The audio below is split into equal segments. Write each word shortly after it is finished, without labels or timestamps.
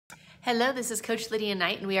Hello, this is Coach Lydia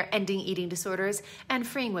Knight, and we are ending eating disorders and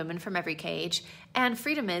freeing women from every cage. And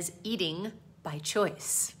freedom is eating by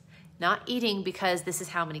choice. Not eating because this is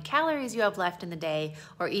how many calories you have left in the day,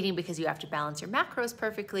 or eating because you have to balance your macros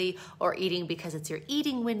perfectly, or eating because it's your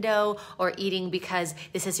eating window, or eating because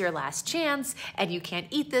this is your last chance and you can't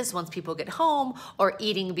eat this once people get home, or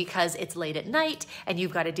eating because it's late at night and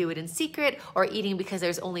you've got to do it in secret, or eating because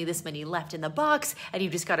there's only this many left in the box and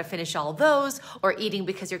you've just got to finish all those, or eating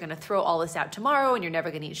because you're going to throw all this out tomorrow and you're never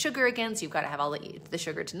going to eat sugar again, so you've got to have all the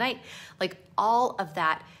sugar tonight. Like all of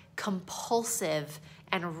that compulsive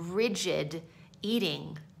and rigid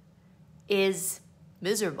eating is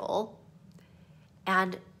miserable,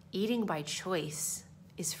 and eating by choice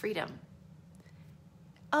is freedom.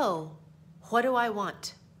 Oh, what do I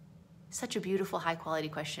want? Such a beautiful, high-quality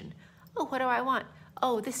question. Oh, what do I want?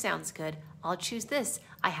 Oh, this sounds good. I'll choose this.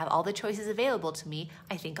 I have all the choices available to me.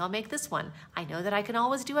 I think I'll make this one. I know that I can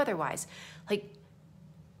always do otherwise. Like,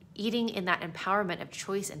 eating in that empowerment of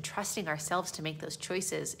choice and trusting ourselves to make those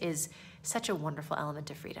choices is such a wonderful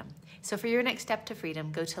element of freedom. So for your next step to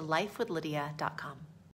freedom, go to lifewithlydia.com.